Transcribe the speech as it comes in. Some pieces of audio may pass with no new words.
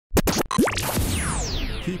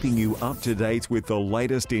keeping you up to date with the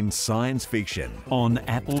latest in science fiction on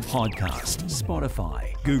Apple Podcasts,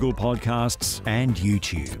 Spotify, Google Podcasts, and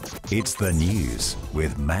YouTube. It's the news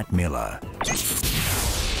with Matt Miller.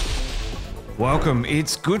 Welcome.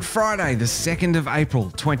 It's Good Friday, the 2nd of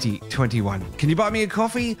April, 2021. Can you buy me a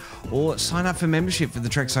coffee or sign up for membership for the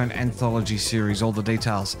Trekzone Anthology series? All the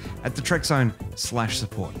details at the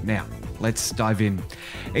Trekzone/support. Now, let's dive in.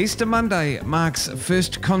 Easter Monday marks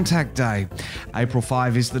First Contact Day. April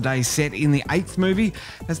 5 is the day set in the 8th movie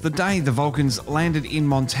as the day the Vulcans landed in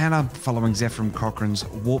Montana following Zefram Cochrane's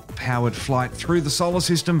warp-powered flight through the solar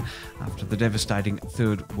system after the devastating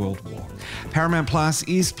Third World War. Paramount Plus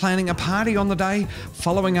is planning a party on the day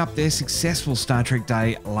following up their successful Star Trek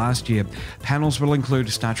Day last year. Panels will include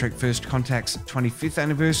Star Trek First Contact's 25th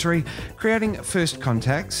anniversary, creating First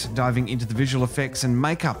Contacts, diving into the visual effects and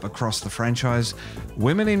makeup across the franchise,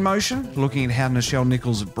 Women in Motion, looking at how Nichelle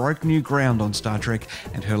Nichols broke new ground on Star Trek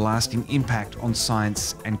and her lasting impact on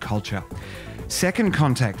science and culture. Second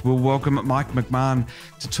Contact will welcome Mike McMahon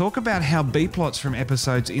to talk about how B-plots from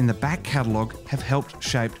episodes in the back catalogue have helped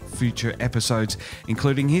shape future episodes,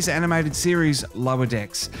 including his animated series Lower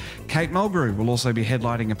Decks. Kate Mulgrew will also be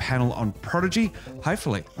headlining a panel on Prodigy.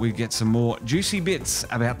 Hopefully we get some more juicy bits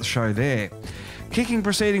about the show there. Kicking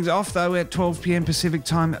proceedings off, though, at 12 p.m. Pacific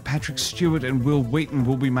time, Patrick Stewart and Will Wheaton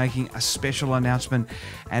will be making a special announcement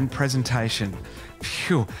and presentation.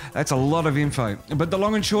 Phew, that's a lot of info. But the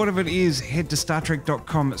long and short of it is head to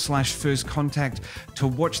StarTrek.com/firstcontact to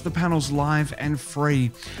watch the panels live and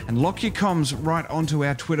free. And lock your comms right onto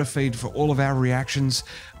our Twitter feed for all of our reactions.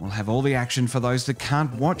 We'll have all the action for those that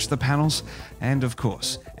can't watch the panels. And, of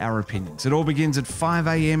course, our opinions. It all begins at 5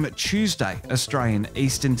 a.m. Tuesday, Australian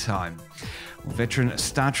Eastern Time. Veteran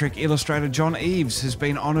Star Trek illustrator John Eaves has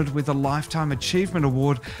been honoured with a Lifetime Achievement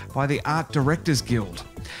Award by the Art Directors Guild.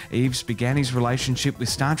 Eaves began his relationship with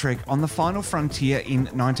Star Trek on The Final Frontier in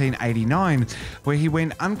 1989, where he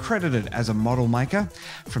went uncredited as a model maker.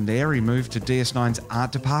 From there, he moved to DS9's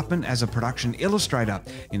art department as a production illustrator.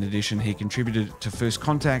 In addition, he contributed to First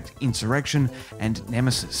Contact, Insurrection, and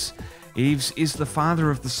Nemesis. Eaves is the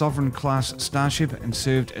father of the Sovereign-class starship and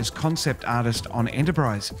served as concept artist on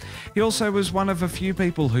Enterprise. He also was one of a few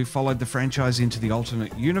people who followed the franchise into the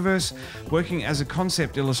alternate universe, working as a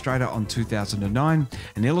concept illustrator on 2009,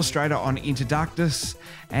 an illustrator on Into Darkness,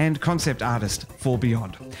 and concept artist for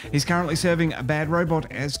Beyond. He's currently serving a Bad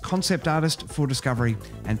Robot as concept artist for Discovery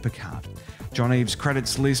and Picard. John Eaves'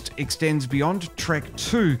 credits list extends beyond Trek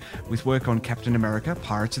 2, with work on Captain America,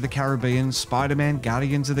 Pirates of the Caribbean, Spider-Man,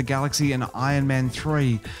 Guardians of the Galaxy, and Iron Man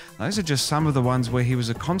 3. Those are just some of the ones where he was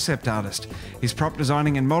a concept artist. His prop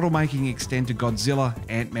designing and model making extend to Godzilla,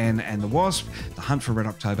 Ant-Man and the Wasp, The Hunt for Red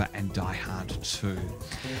October, and Die Hard 2.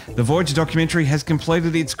 The Voyager documentary has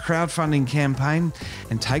completed its crowdfunding campaign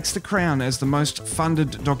and takes the crown as the most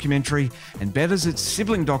funded documentary and betters its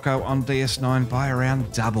sibling doco on DS9 by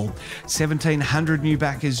around double. 1,700 new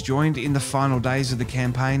backers joined in the final days of the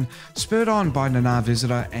campaign, spurred on by Nana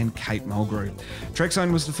Visitor and Kate Mulgrew.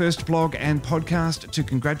 Trekzone was the first blog and podcast to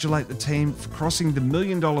congratulate the team for crossing the $1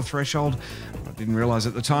 million threshold. What I didn't realise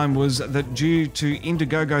at the time was that due to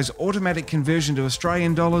Indiegogo's automatic conversion to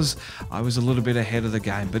Australian dollars, I was a little bit ahead of the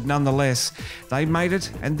game. But nonetheless, they made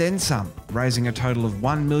it and then some, raising a total of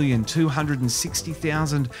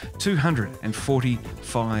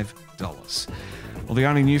 $1,260,245. Well, the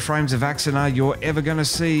only new frames of Axanar you're ever going to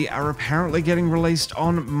see are apparently getting released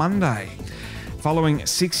on Monday. Following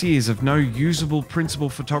 6 years of no usable principal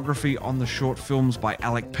photography on the short films by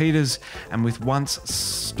Alec Peters, and with once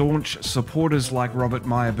staunch supporters like Robert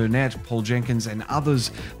Meyer Burnett, Paul Jenkins and others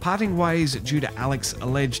parting ways due to Alec's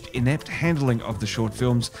alleged inept handling of the short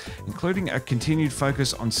films, including a continued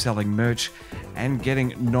focus on selling merch and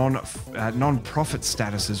getting non-profit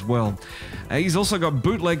status as well. He's also got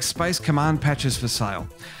bootleg Space Command patches for sale.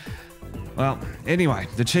 Well, anyway,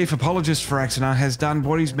 the chief apologist for Axanar has done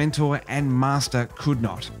what his mentor and master could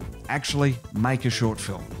not: actually make a short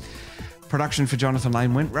film. Production for Jonathan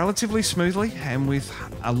Lane went relatively smoothly, and with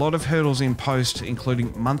a lot of hurdles in post,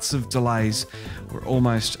 including months of delays, we're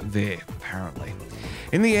almost there, apparently.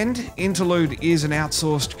 In the end, Interlude is an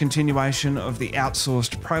outsourced continuation of the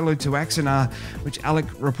outsourced Prelude to Axanar, which Alec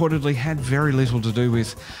reportedly had very little to do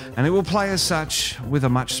with, and it will play as such with a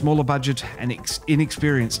much smaller budget and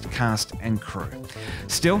inexperienced cast and crew.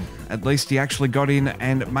 Still, at least he actually got in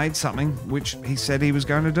and made something which he said he was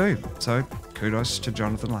going to do, so kudos to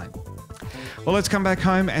Jonathan Lane. Well, let's come back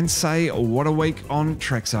home and say what a week on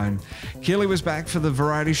Trekzone. Keely was back for the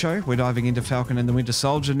variety show. We're diving into Falcon and the Winter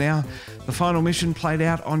Soldier now. The final mission played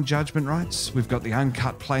out on Judgment Rights. We've got the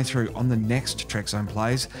uncut playthrough on the next Trekzone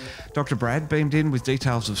plays. Dr. Brad beamed in with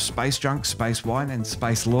details of space junk, space wine and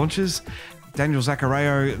space launches. Daniel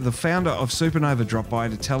Zaccareo, the founder of Supernova, dropped by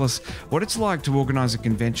to tell us what it's like to organise a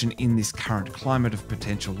convention in this current climate of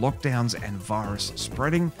potential lockdowns and virus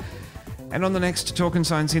spreading. And on the next Talkin'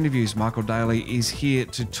 Science interviews, Michael Daly is here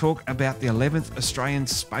to talk about the 11th Australian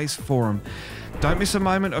Space Forum. Don't miss a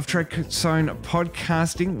moment of Trekzone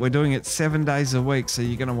podcasting. We're doing it 7 days a week, so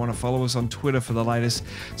you're going to want to follow us on Twitter for the latest.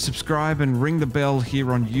 Subscribe and ring the bell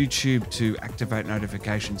here on YouTube to activate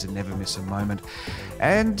notifications and never miss a moment.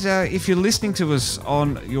 And if you're listening to us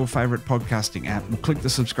on your favourite podcasting app, click the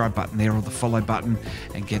subscribe button there or the follow button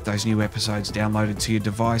and get those new episodes downloaded to your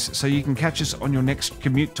device so you can catch us on your next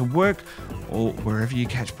commute to work or wherever you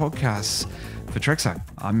catch podcasts. For Trekzone,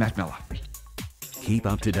 I'm Matt Miller. Keep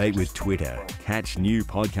up to date with Twitter. Catch new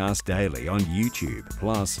podcasts daily on YouTube.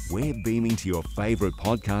 Plus, we're beaming to your favourite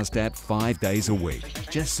podcast app 5 days a week.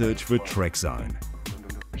 Just search for Trekzone.